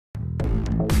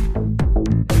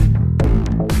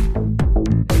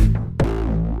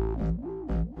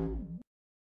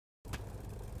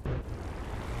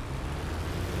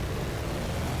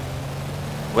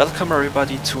Welcome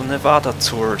everybody to Nevada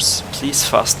Tours. Please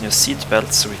fasten your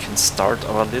seatbelts so we can start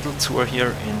our little tour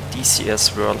here in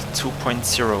DCS World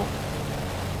 2.0.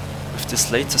 With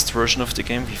this latest version of the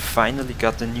game we finally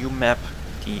got a new map,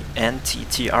 the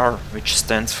NTTR, which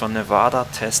stands for Nevada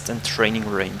Test and Training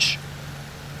Range.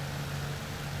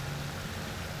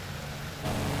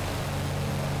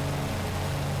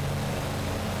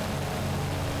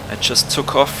 I just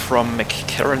took off from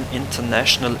McCarran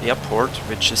International Airport,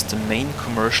 which is the main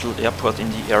commercial airport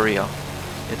in the area.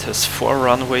 It has 4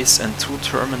 runways and 2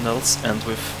 terminals, and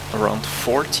with around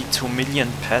 42 million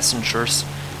passengers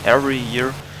every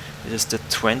year, it is the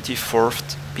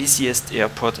 24th busiest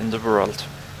airport in the world.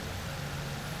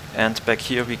 And back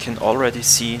here we can already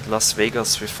see Las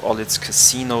Vegas with all its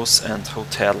casinos and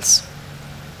hotels.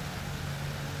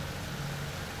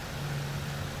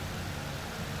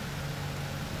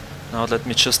 Now let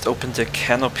me just open the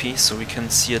canopy so we can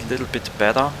see a little bit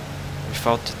better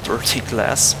without the dirty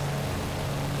glass.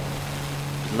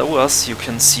 Below us you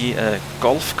can see a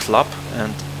golf club,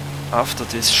 and after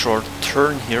this short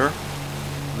turn here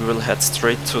we will head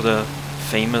straight to the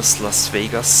famous Las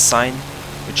Vegas sign,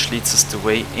 which leads us the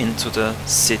way into the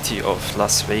city of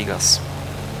Las Vegas.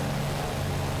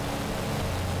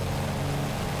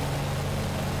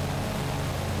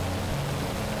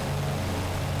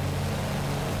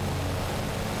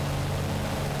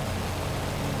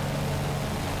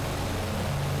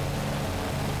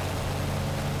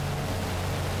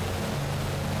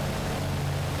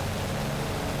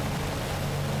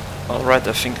 Alright,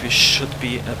 I think we should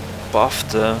be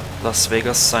above the Las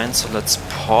Vegas sign, so let's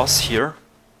pause here.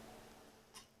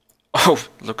 Oh,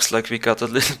 looks like we got a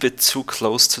little bit too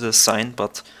close to the sign,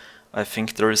 but I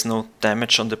think there is no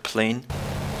damage on the plane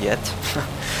yet.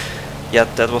 Yeah,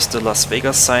 that was the Las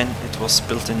Vegas sign. It was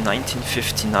built in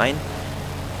 1959,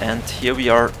 and here we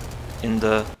are in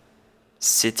the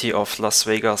city of Las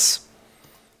Vegas.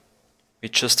 We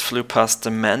just flew past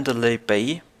the Mandalay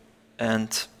Bay,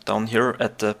 and down here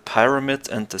at the Pyramid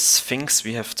and the Sphinx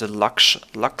we have the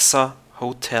Luxor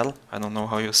Hotel. I don't know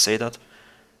how you say that.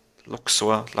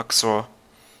 Luxor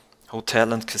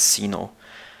Hotel and Casino.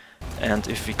 And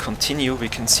if we continue we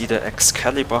can see the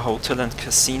Excalibur Hotel and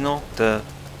Casino, the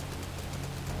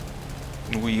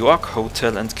New York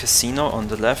Hotel and Casino on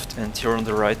the left, and here on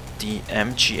the right the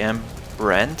MGM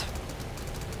brand,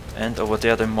 and over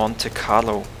there the Monte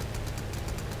Carlo.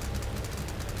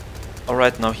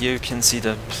 Alright, now here you can see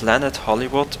the Planet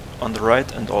Hollywood on the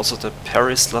right, and also the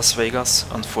Paris Las Vegas,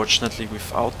 unfortunately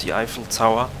without the Eiffel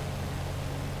Tower.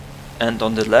 And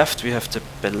on the left we have the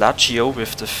Bellagio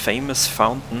with the famous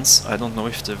fountains. I don't know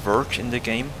if they work in the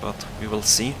game, but we will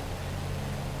see.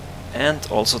 And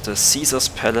also the Caesar's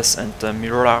Palace and the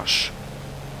Mirage.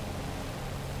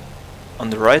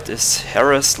 On the right is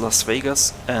Harrah's Las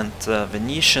Vegas and the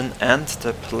Venetian and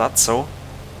the Palazzo.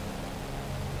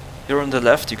 Here on the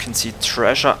left you can see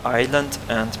Treasure Island,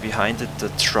 and behind it the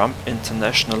Trump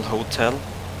International Hotel.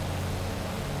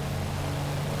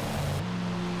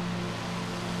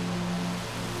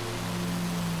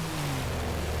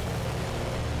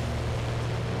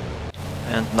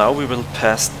 And now we will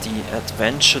pass the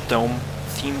Adventure Dome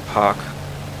theme park.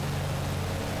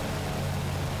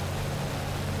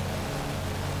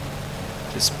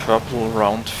 This purple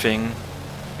round thing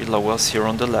below us here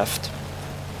on the left.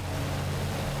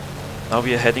 Now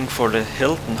we are heading for the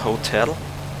Hilton Hotel,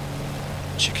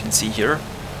 which you can see here.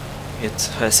 It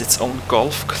has its own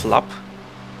golf club,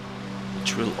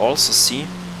 which we'll also see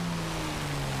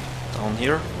down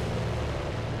here.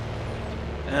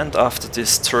 And after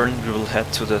this turn we will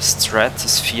head to the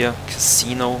Stratosphere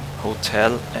Casino,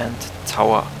 Hotel and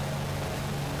Tower.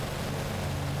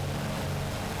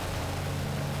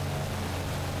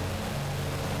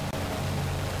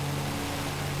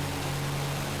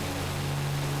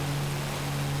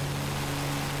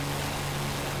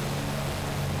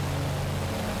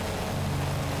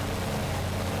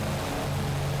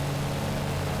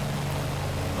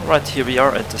 Right, here we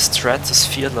are at the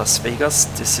Stratosphere Las Vegas.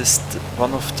 This is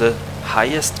one of the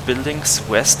highest buildings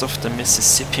west of the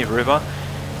Mississippi River.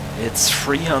 It's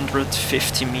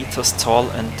 350 meters tall,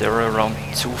 and there are around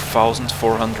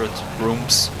 2,400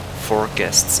 rooms for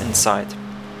guests inside.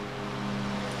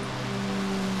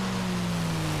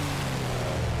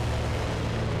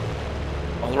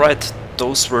 Alright,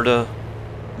 those were the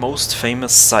most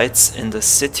famous sites in the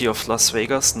city of Las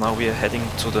Vegas. Now we are heading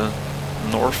to the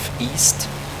northeast.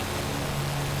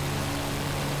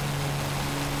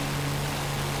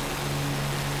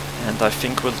 And I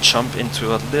think we'll jump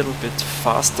into a little bit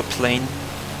faster plane.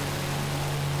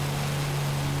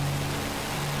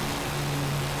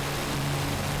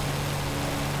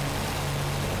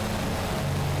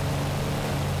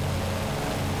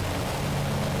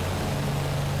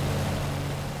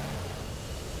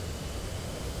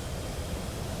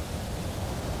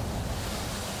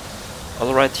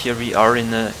 Alright, here we are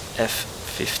in a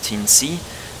F-15C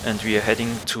and we are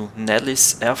heading to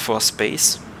Nellis Air Force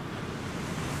Base.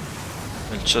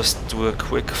 We'll just do a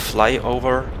quick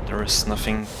flyover, there is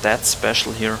nothing that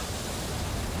special here.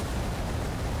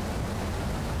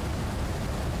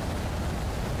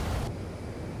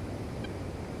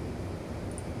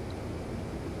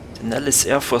 The Nellis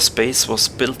Air Force Base was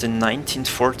built in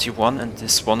 1941 and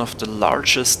is one of the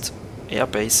largest air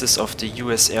bases of the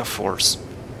US Air Force.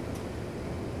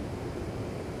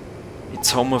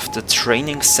 It's home of the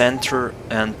Training Center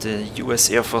and the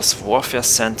US Air Force Warfare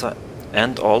Center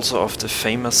and also of the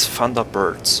famous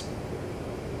Thunderbirds.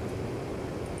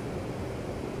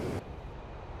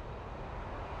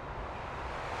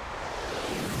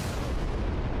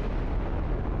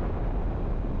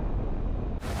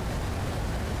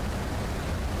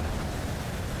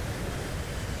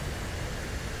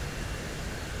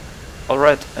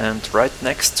 Alright, and right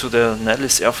next to the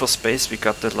Nellis Air Force Base we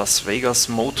got the Las Vegas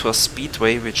Motor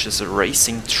Speedway, which is a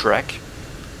racing track.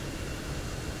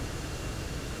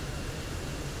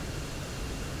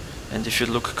 And if you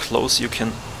look close you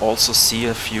can also see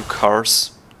a few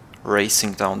cars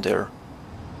racing down there.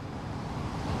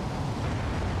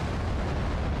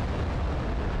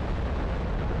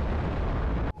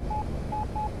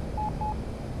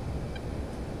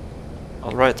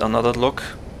 Alright, another look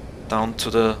down to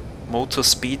the Motor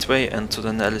Speedway and to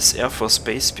the Nellis Air Force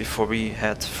Base before we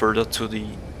head further to the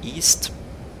east.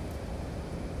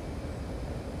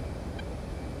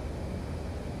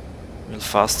 We'll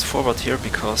fast forward here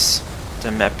because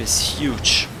the map is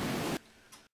huge.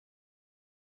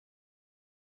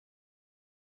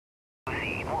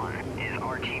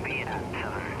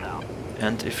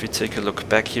 And if we take a look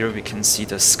back here we can see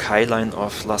the skyline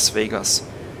of Las Vegas.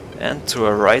 And to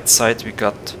our right side we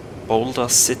got Boulder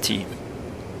City.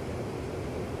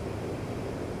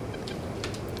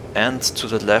 And to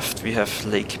the left we have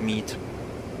Lake Mead.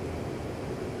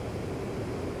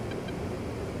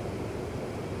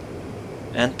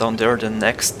 And down there the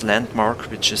next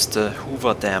landmark, which is the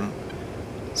Hoover Dam.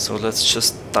 So let's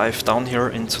just dive down here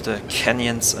into the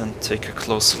canyons and take a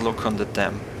closer look on the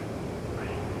dam.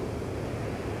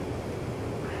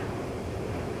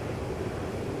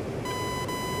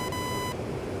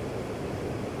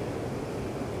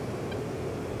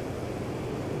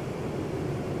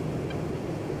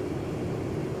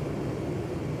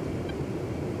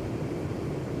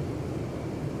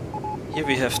 Here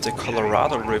we have the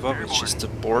Colorado River, which is the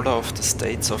border of the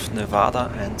states of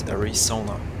Nevada and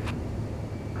Arizona.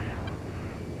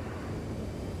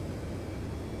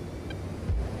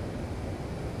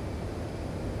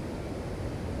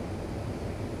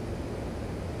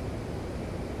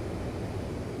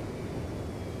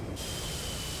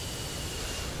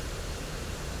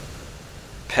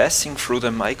 Passing through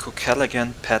the Mike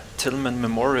O'Callaghan Pat Tillman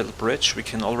Memorial Bridge we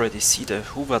can already see the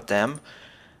Hoover Dam,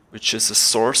 which is a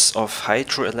source of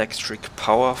hydroelectric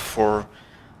power for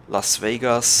Las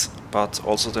Vegas, but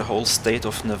also the whole state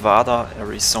of Nevada,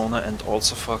 Arizona and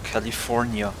also for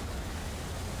California.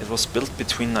 It was built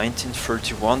between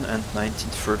 1931 and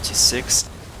 1936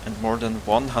 and more than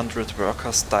 100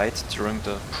 workers died during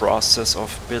the process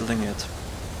of building it.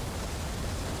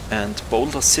 And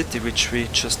Boulder City, which we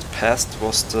just passed,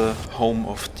 was the home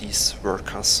of these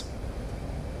workers.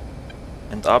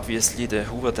 And obviously the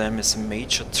Hoover Dam is a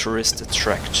major tourist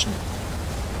attraction.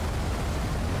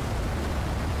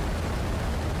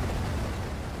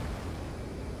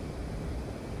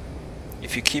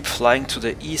 If you keep flying to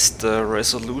the east, the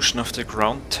resolution of the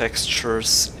ground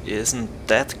textures isn't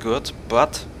that good,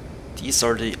 but these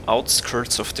are the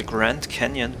outskirts of the Grand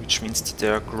Canyon, which means that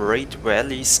there are great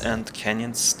valleys and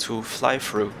canyons to fly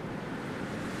through.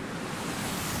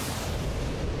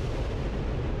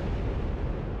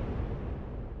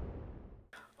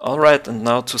 Alright, and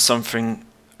now to something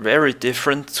very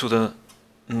different to the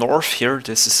north here.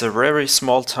 This is a very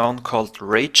small town called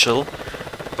Rachel,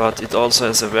 but it also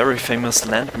has a very famous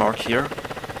landmark here,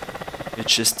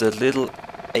 which is the Little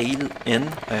Ale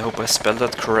Inn. I hope I spelled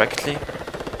that correctly.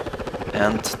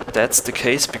 And that's the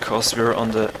case because we're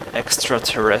on the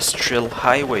extraterrestrial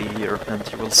highway here,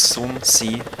 and you will soon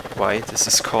see why this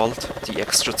is called the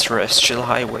extraterrestrial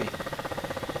highway.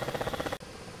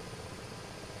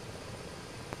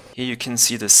 Here you can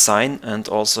see the sign and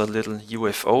also a little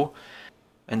UFO,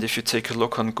 and if you take a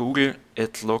look on Google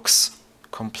it looks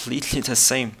completely the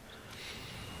same.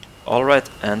 Alright,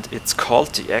 and it's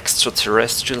called the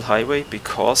extraterrestrial highway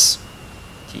because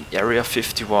the Area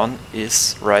 51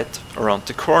 is right around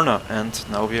the corner, and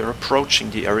now we are approaching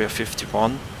the Area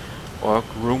 51 or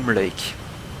Groom Lake.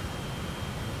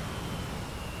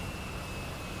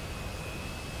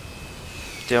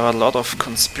 there are a lot of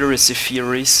conspiracy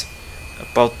theories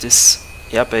about this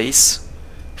airbase,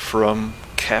 from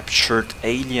captured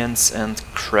aliens and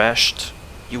crashed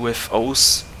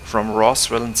UFOs from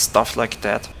Roswell and stuff like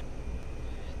that.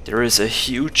 There is a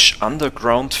huge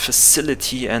underground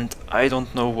facility and I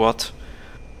don't know what.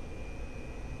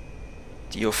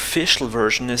 The official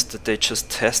version is that they just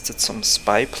tested some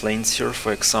spy planes here,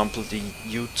 for example the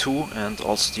U-2 and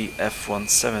also the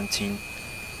F-117.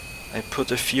 I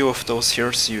put a few of those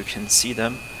here so you can see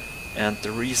them, and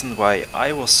the reason why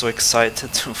I was so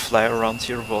excited to fly around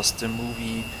here was the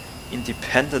movie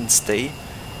Independence Day.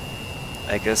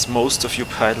 I guess most of you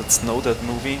pilots know that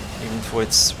movie, even though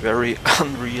it's very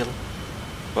unreal,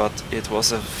 but it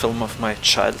was a film of my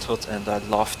childhood and I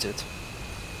loved it.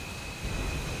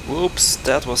 Whoops,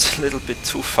 that was a little bit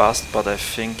too fast, but I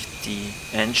think the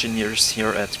engineers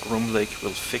here at Groom Lake will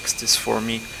fix this for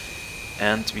me.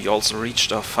 And we also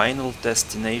reached our final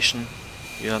destination.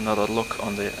 We had another look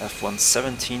on the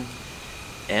F-117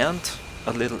 and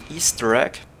a little Easter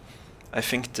egg. I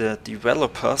think the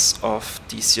developers of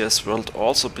DCS World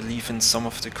also believe in some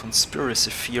of the conspiracy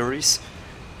theories,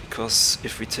 because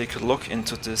if we take a look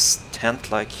into this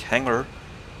tent-like hangar,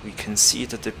 we can see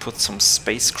that they put some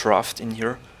spacecraft in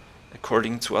here.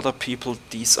 According to other people,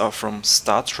 these are from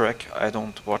Star Trek. I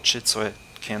don't watch it, so I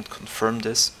can't confirm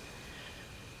this.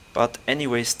 But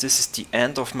anyways, this is the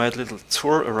end of my little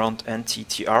tour around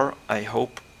NTTR. I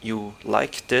hope you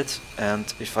liked it,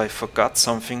 and if I forgot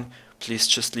something, please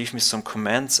just leave me some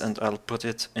comments and I'll put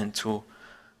it into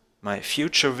my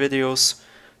future videos.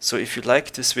 So if you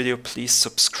like this video, please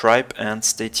subscribe and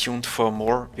stay tuned for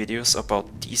more videos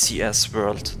about DCS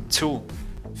World 2.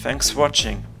 Thanks for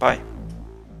watching, bye!